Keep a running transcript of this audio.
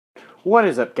What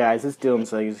is up, guys? It's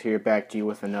Dylanslegos here, back to you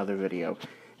with another video.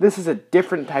 This is a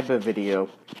different type of video.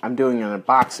 I'm doing an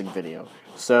unboxing video.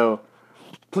 So,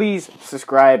 please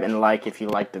subscribe and like if you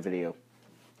like the video.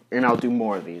 And I'll do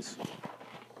more of these.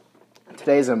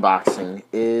 Today's unboxing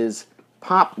is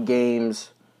Pop Games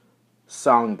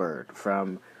Songbird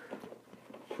from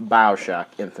Bioshock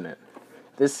Infinite.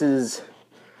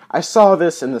 I saw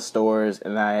this in the stores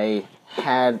and I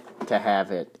had to have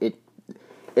it.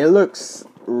 It looks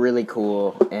really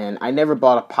cool, and I never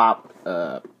bought a Pop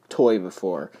toy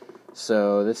before.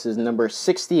 So this is number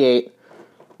 68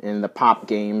 in the Pop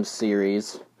Games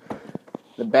series.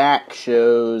 The back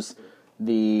shows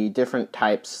the different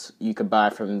types you could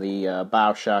buy from the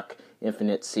Bioshock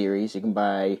Infinite series. You can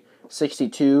buy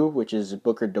 62, which is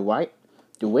Booker DeWitt,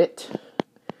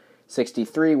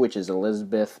 63, which is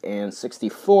Elizabeth, and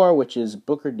 64, which is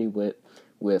Booker DeWitt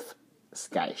with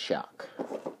Skyshock.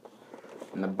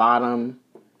 On the bottom,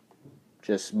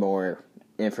 just more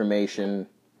information,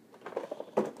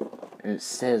 and it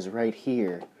says right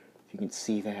here, if you can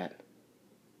see that,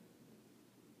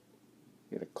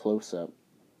 get a close-up.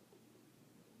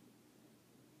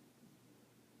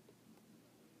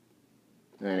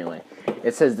 Anyway,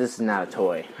 it says this is not a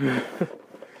toy.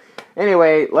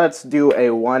 Anyway, let's do a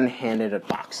one-handed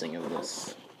unboxing of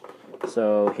this.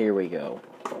 So, here we go.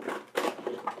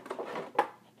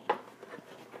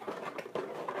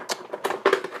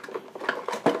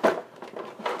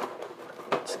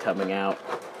 Coming out,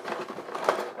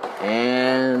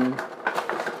 and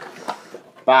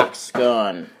box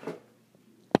gone.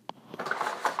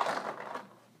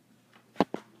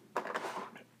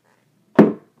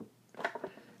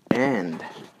 And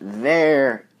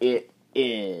there it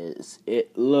is.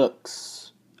 It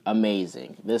looks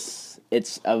amazing. It's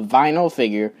a vinyl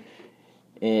figure.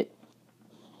 What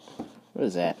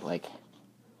is that, like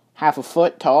half a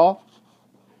foot tall?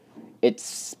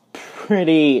 It's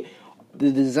pretty. The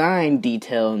design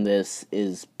detail in this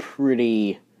is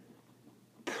pretty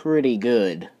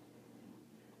good.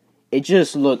 It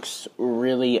just looks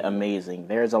really amazing.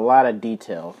 There's a lot of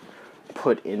detail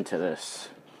put into this.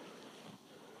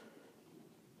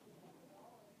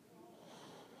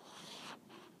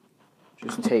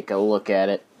 Just take a look at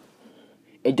it.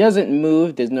 It doesn't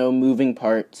move. There's no moving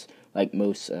parts like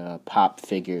most Pop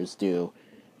figures do.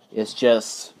 It's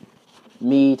just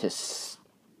me to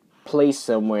place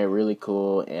somewhere really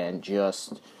cool and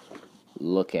just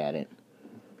look at it.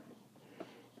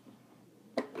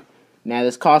 Now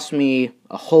this cost me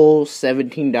a whole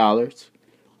 $17,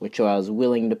 which I was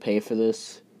willing to pay for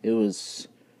this. It was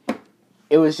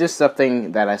just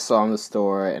something that I saw in the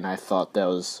store and I thought that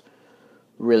was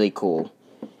really cool.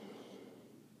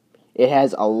 It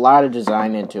has a lot of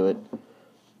design into it.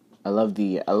 I love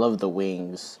the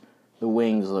wings. The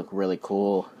wings look really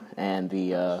cool, and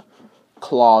the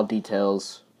claw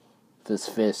details, this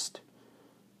fist.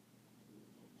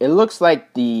 It looks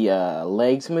like the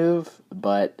legs move,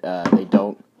 but they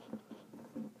don't,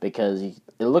 because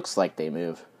it looks like they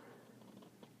move.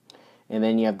 And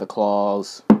then you have the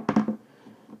claws.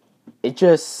 It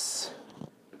just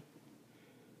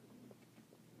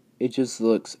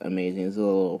looks amazing. There's a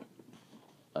little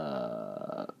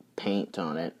paint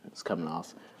on it. It's coming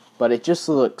off, but it just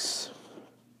looks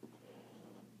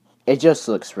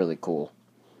really cool.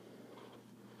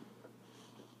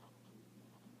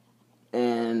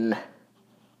 And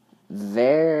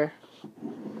there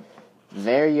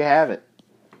you have it.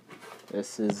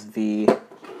 This is the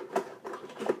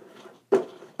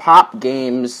Pop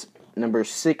Games number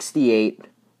 68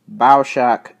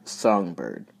 Bioshock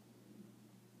Songbird.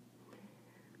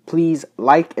 Please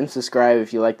like and subscribe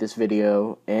if you like this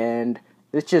video, and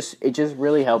it just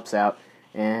really helps out,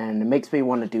 and it makes me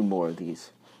want to do more of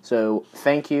these. So,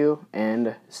 thank you,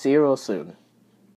 and see you real soon.